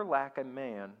never lack a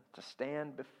man to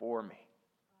stand before me."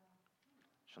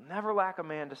 Shall never lack a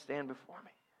man to stand before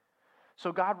me.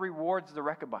 So God rewards the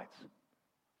Rechabites.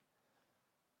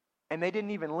 And they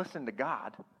didn't even listen to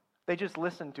God. They just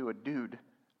listened to a dude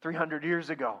 300 years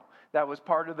ago that was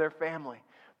part of their family.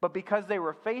 But because they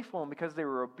were faithful and because they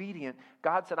were obedient,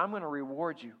 God said, "I'm going to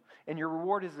reward you. And your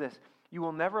reward is this: you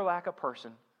will never lack a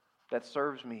person that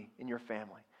serves me in your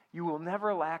family. You will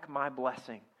never lack my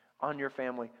blessing on your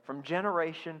family from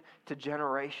generation to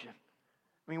generation."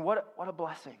 I mean, what a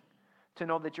blessing to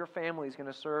know that your family is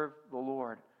going to serve the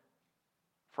Lord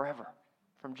forever,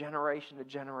 from generation to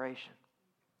generation.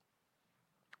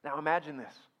 Now imagine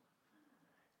this.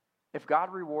 If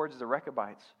God rewards the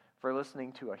Rechabites for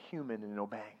listening to a human and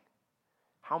obeying,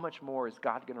 how much more is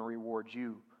God going to reward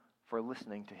you for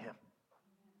listening to Him?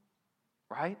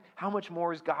 Right? How much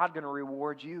more is God going to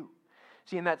reward you?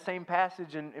 See, in that same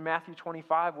passage in Matthew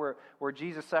 25 where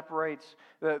Jesus separates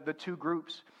the two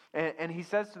groups, and He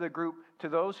says to the group, to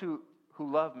those who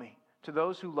love me, to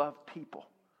those who love people,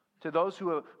 to those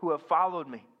who have followed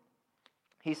me,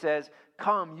 He says,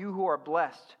 "Come, you who are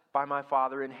blessed by my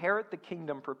Father, inherit the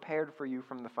kingdom prepared for you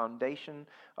from the foundation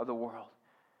of the world."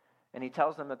 And He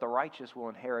tells them that the righteous will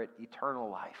inherit eternal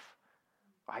life.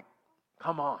 Like,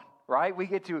 come on, right? We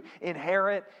get to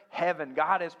inherit heaven.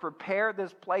 God has prepared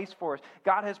this place for us.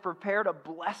 God has prepared a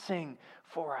blessing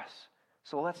for us.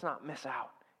 So let's not miss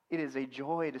out. It is a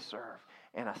joy to serve.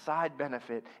 And a side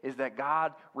benefit is that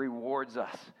God rewards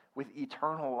us with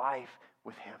eternal life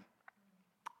with Him.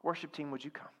 Worship team, would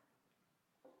you come?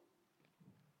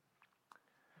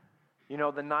 You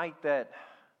know, the night that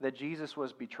Jesus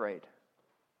was betrayed,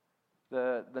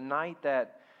 the night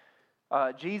that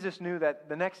Jesus knew that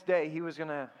the next day He was going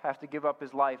to have to give up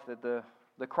His life, that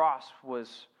the cross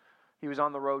He was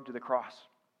on the road to the cross.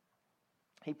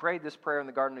 He prayed this prayer in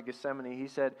the Garden of Gethsemane. He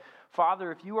said,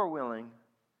 "Father, if you are willing,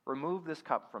 remove this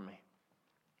cup from me.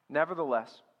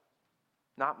 Nevertheless,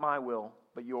 not my will,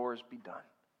 but yours be done."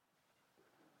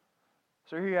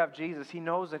 So here you have Jesus. He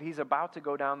knows that He's about to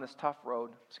go down this tough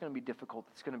road. It's going to be difficult.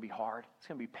 It's going to be hard. It's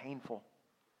going to be painful.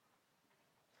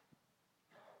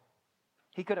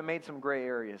 He could have made some gray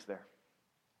areas there.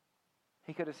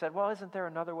 He could have said, "Well, isn't there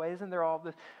another way? Isn't there all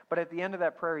this?" But at the end of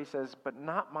that prayer, He says, "But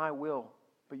not my will,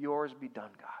 but yours be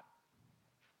done, God."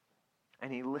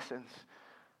 And He listens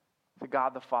to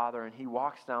God the Father, and He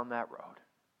walks down that road,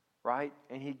 right?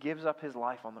 And He gives up His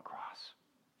life on the cross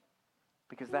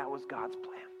because that was God's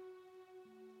plan.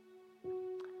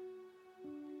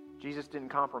 Jesus didn't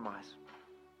compromise.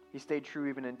 He stayed true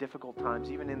even in difficult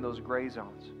times, even in those gray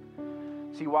zones.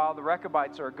 See, while the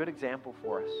Rechabites are a good example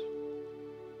for us,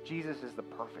 Jesus is the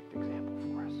perfect example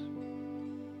for us.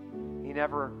 He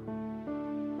never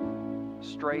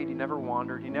strayed. He never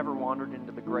wandered. He never wandered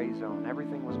into the gray zone.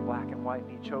 Everything was black and white,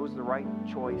 and He chose the right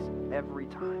choice every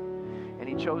time. And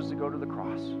He chose to go to the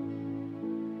cross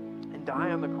and die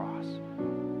on the cross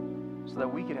so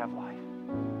that we could have life.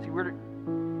 See, we're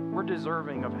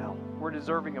deserving of hell. We're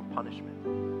deserving of punishment.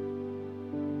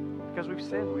 Because we've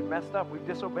sinned, we've messed up, we've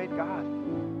disobeyed God.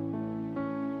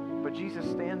 But Jesus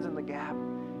stands in the gap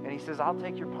and He says, "I'll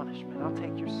take your punishment. I'll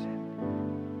take your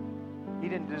sin." He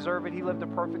didn't deserve it. He lived a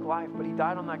perfect life, but He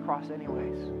died on that cross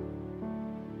anyways.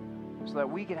 So that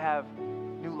we could have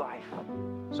new life.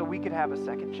 So we could have a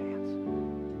second chance.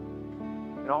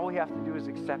 And all we have to do is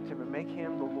accept Him and make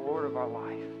Him the Lord of our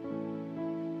life.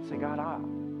 Say, "God,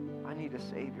 I need a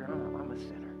Savior. I'm a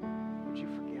sinner. Would you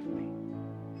forgive me?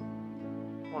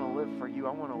 I want to live for you.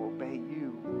 I want to obey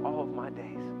you all of my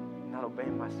days, not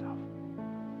obeying myself."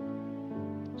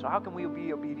 So how can we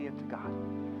be obedient to God?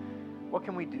 What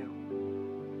can we do?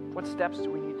 What steps do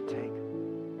we need to take?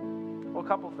 Well, a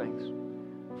couple things.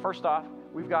 First off,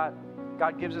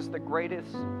 God gives us the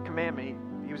greatest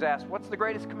commandment. He was asked, "What's the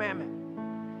greatest commandment?"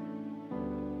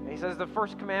 And He says the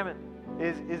first commandment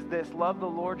is this: love the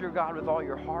Lord your God with all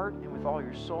your heart and with all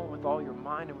your soul and with all your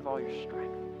mind and with all your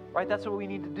strength. Right? That's what we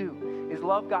need to do, is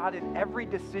love God in every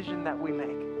decision that we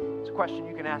make. It's a question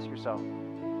you can ask yourself.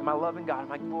 Am I loving God?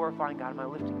 Am I glorifying God? Am I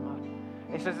lifting Him up?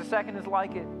 And He says the second is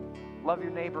like it. Love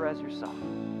your neighbor as yourself.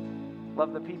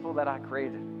 Love the people that I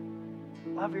created.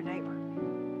 Love your neighbor.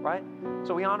 Right?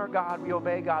 So we honor God, we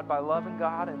obey God by loving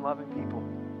God and loving people.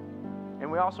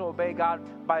 And we also obey God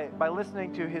by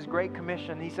listening to his great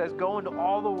commission. He says, go into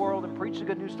all the world and preach the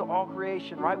good news to all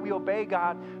creation, right? We obey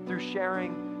God through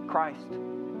sharing Christ,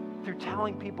 through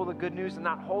telling people the good news and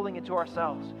not holding it to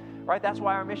ourselves, right? That's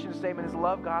why our mission statement is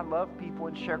love God, love people,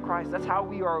 and share Christ. That's how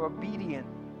we are obedient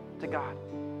to God.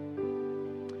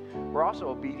 We're also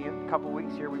obedient. A couple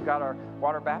weeks here, we've got our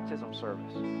water baptism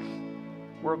service.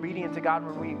 We're obedient to God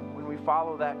when we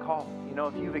follow that call. You know,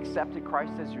 if you've accepted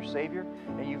Christ as your Savior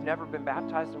and you've never been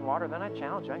baptized in water, then I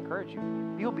challenge you, I encourage you,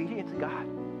 be obedient to God.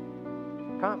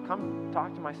 Come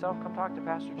talk to myself. Come talk to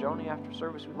Pastor Joni after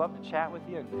service. We'd love to chat with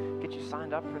you and get you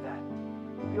signed up for that.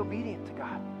 Be obedient to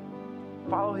God.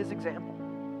 Follow his example.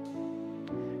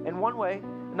 And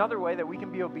another way that we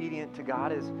can be obedient to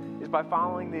God is by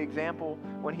following the example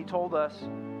when he told us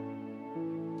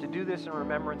to do this in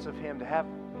remembrance of him, to have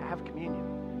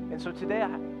communion. And so today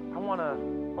I want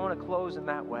to close in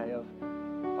that way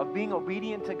of being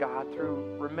obedient to God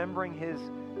through remembering his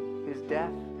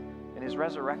death and his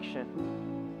resurrection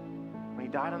when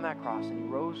he died on that cross and he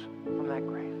rose from that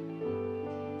grave.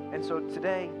 And so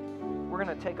today we're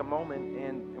going to take a moment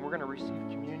and we're going to receive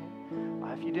communion.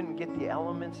 If you didn't get the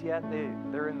elements yet,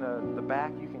 they're in the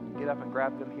back. You can get up and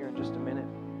grab them here in just a minute.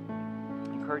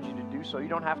 I encourage you to do so. You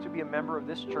don't have to be a member of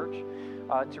this church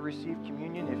to receive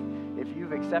communion. If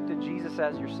you've accepted Jesus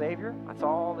as your Savior, that's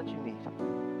all that you need.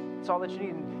 That's all that you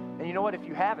need. And you know what? If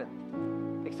you haven't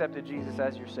accepted Jesus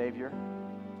as your Savior,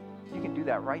 you can do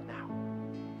that right now.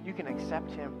 You can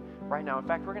accept him right now. In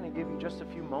fact, we're going to give you just a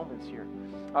few moments here.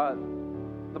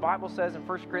 The Bible says in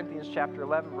 1 Corinthians chapter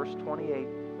 11, verse 28,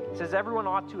 it says, everyone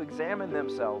ought to examine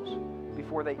themselves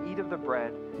before they eat of the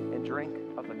bread and drink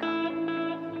of the cup.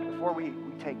 Before we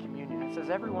take communion, it says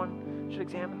everyone should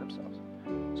examine themselves.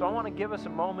 So I want to give us a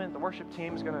moment. The worship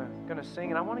team is going to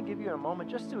sing, and I want to give you a moment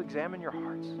just to examine your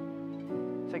hearts.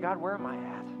 Say, God, where am I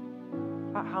at?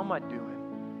 How am I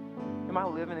doing? Am I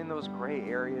living in those gray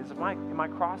areas? Am I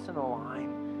crossing a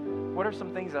line? What are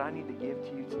some things that I need to give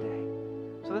to you today?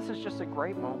 So this is just a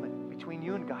great moment between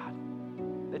you and God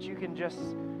that you can just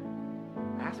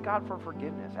ask God for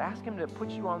forgiveness. Ask him to put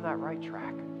you on that right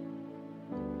track.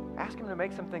 Ask him to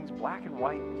make some things black and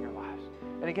white in your lives.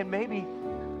 And again, maybe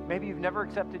you've never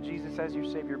accepted Jesus as your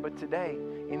Savior, but today,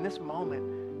 in this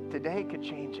moment, today could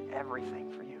change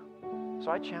everything for you. So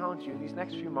I challenge you in these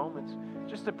next few moments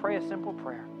just to pray a simple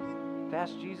prayer, to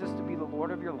ask Jesus to be the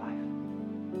Lord of your life.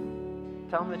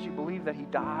 Tell him that you believe that he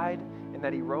died and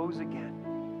that he rose again.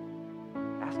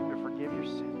 Ask him to forgive your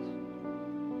sins.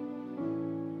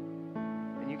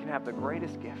 Have the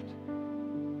greatest gift,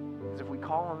 because if we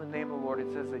call on the name of the Lord,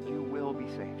 it says that you will be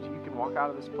saved. You can walk out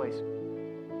of this place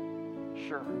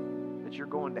sure that you're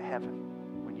going to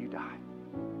heaven when you die.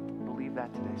 Believe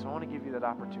that today. So I want to give you that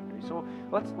opportunity. So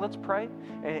let's pray,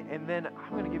 and then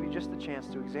I'm going to give you just the chance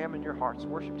to examine your hearts. The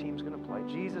worship team's going to play.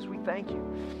 Jesus, we thank you.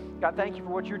 God, thank you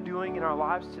for what you're doing in our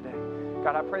lives today.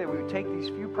 God, I pray that we would take these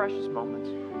few precious moments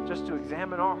just to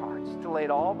examine our hearts, to lay it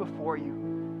all before you.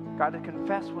 God, to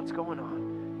confess what's going on.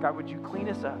 God, would you clean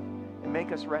us up and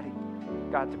make us ready,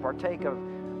 God, to partake of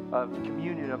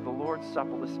communion, of the Lord's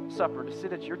Supper, to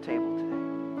sit at your table today.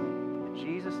 In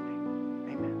Jesus' name,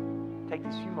 amen. Take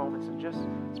these few moments and just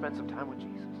spend some time with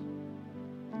Jesus.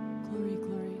 Glory,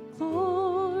 glory,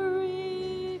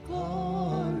 glory,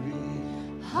 glory.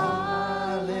 Hallelujah.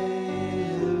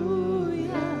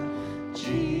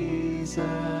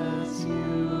 Jesus,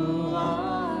 you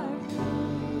are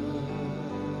good.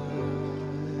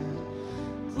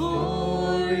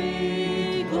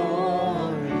 Glory,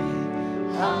 glory,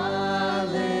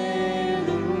 hallelujah.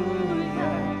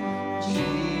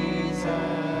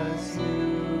 Jesus,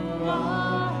 you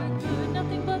are good.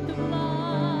 Nothing but the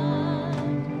blood.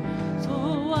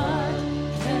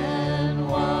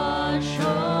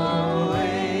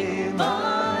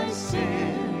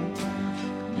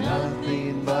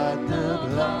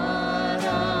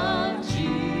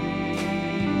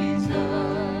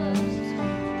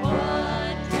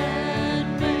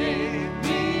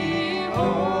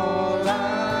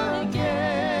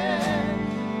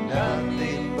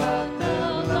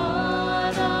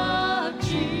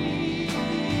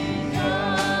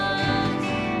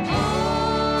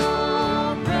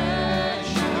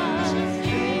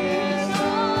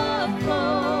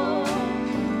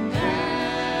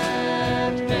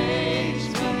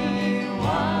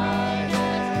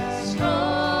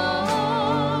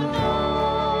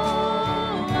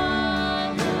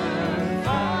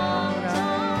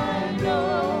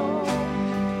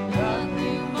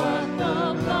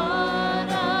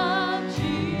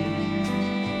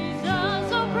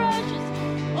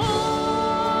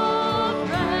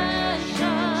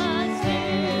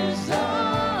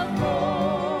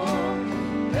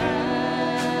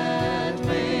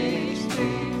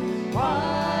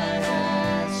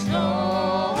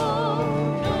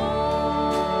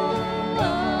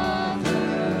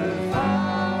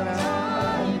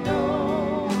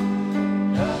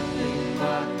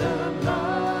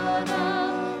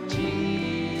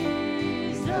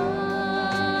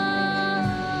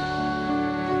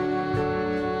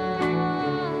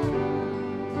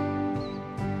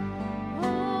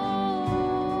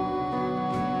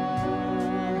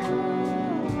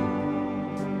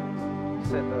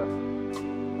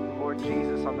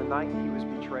 night he was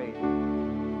betrayed,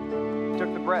 he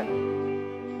took the bread.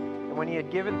 And when he had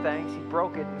given thanks, he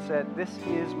broke it and said, "This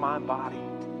is my body,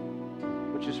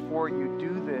 which is for you.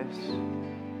 Do this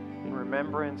in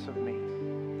remembrance of me."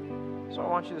 So I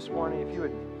want you this morning, if you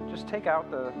would just take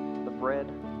out the bread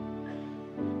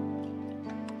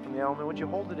from the element, would you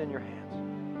hold it in your hands?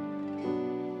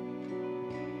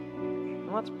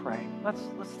 And let's pray. Let's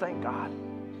thank God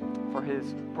for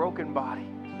his broken body.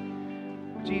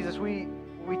 Jesus, we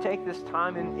take this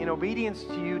time in obedience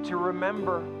to you to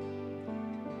remember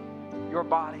your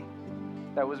body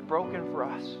that was broken for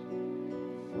us.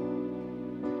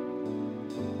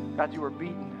 God, you were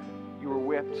beaten, you were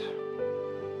whipped.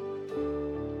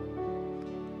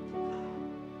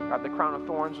 God, the crown of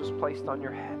thorns was placed on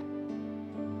your head.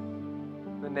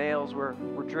 The nails were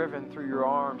driven through your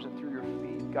arms and through your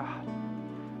feet. God,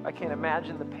 I can't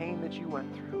imagine the pain that you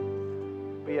went through.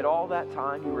 But yet all that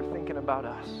time you were thinking about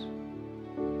us.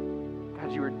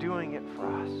 God, you were doing it for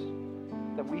us,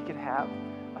 that we could have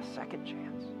a second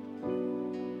chance.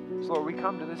 So Lord, we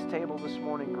come to this table this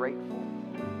morning grateful.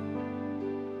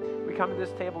 We come to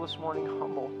this table this morning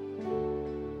humble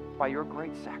by your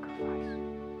great sacrifice.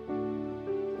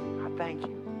 God, thank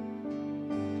you.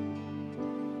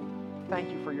 Thank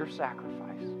you for your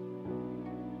sacrifice.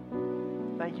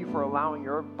 Thank you for allowing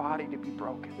your body to be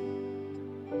broken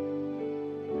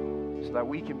so that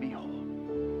we can be whole.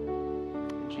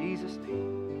 In Jesus'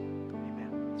 name,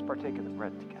 amen. Let's partake of the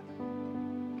bread together.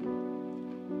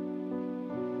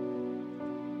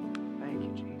 Thank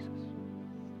you, Jesus.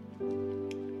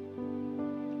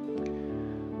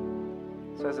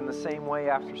 It says, in the same way,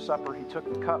 after supper, he took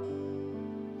the cup,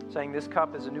 saying, "This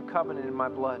cup is a new covenant in my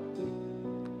blood.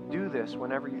 Do this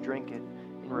whenever you drink it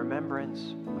in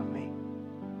remembrance of me.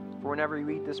 For whenever you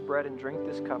eat this bread and drink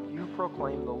this cup, you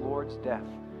proclaim the Lord's death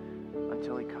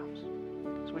until he comes."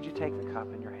 So would you take the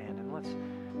cup in your hand and let's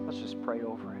just pray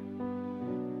over it.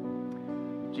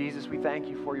 Jesus, we thank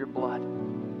you for your blood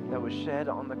that was shed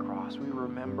on the cross. We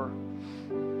remember,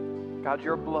 God,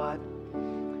 your blood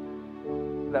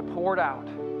that poured out,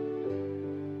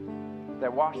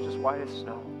 that washed us white as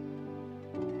snow,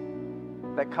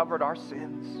 that covered our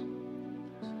sins,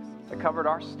 that covered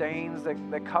our stains,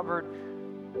 that covered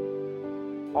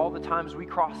all the times we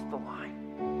crossed the line.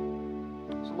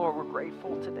 So Lord, we're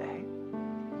grateful today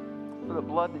for the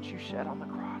blood that you shed on the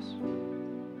cross.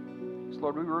 So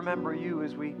Lord, we remember you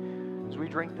as we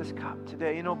drink this cup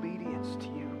today in obedience to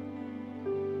you.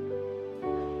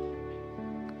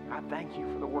 God, thank you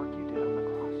for the work you did on the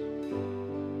cross.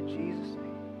 In Jesus'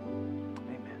 name,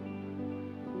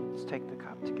 amen. Let's take the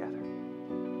cup together.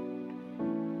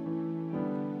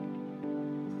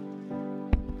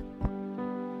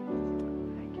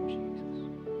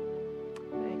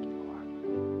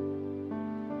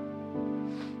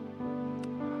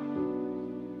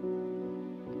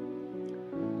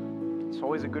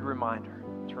 Always a good reminder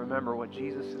to remember what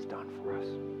Jesus has done for us.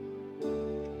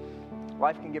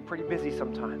 Life can get pretty busy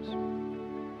sometimes.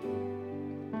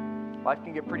 Life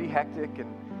can get pretty hectic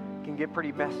and can get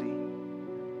pretty messy.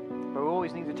 But we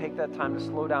always need to take that time to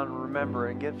slow down and remember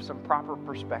and give some proper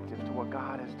perspective to what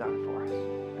God has done for us.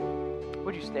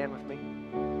 Would you stand with me?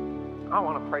 I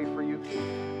want to pray for you.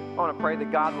 I want to pray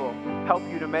that God will help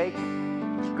you to make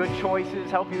good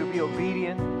choices, help you to be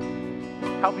obedient,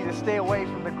 help you to stay away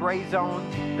from the gray zone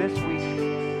this week.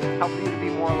 Help you to be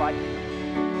more like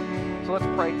you. So let's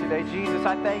pray today. Jesus,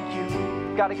 I thank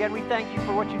you. God, again, we thank you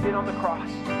for what you did on the cross.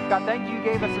 God, thank you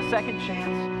gave us a second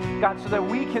chance. God, so that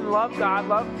we can love God,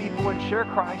 love people, and share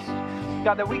Christ.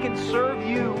 God, that we can serve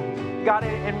you, God,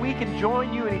 and we can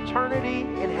join you in eternity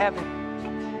in heaven.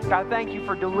 God, thank you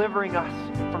for delivering us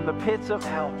from the pits of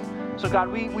hell. So God,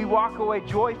 we walk away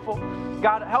joyful.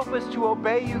 God, help us to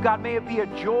obey you. God, may it be a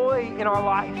joy in our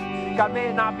life. God, may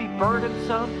it not be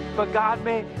burdensome, but God,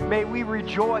 may we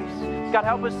rejoice. God,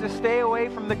 help us to stay away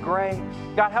from the gray.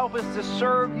 God, help us to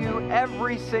serve you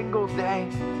every single day.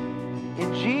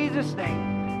 In Jesus'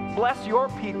 name, bless your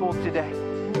people today.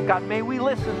 God, may we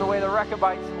listen the way the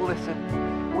Rechabites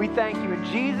listened. We thank you in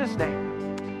Jesus'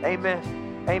 name. Amen.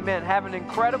 Amen. Have an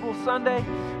incredible Sunday,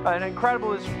 an incredible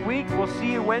this week. We'll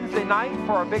see you Wednesday night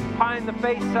for our big Pie in the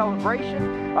Face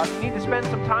celebration. If you need to spend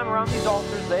some time around these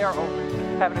altars, they are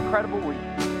open. Have an incredible week.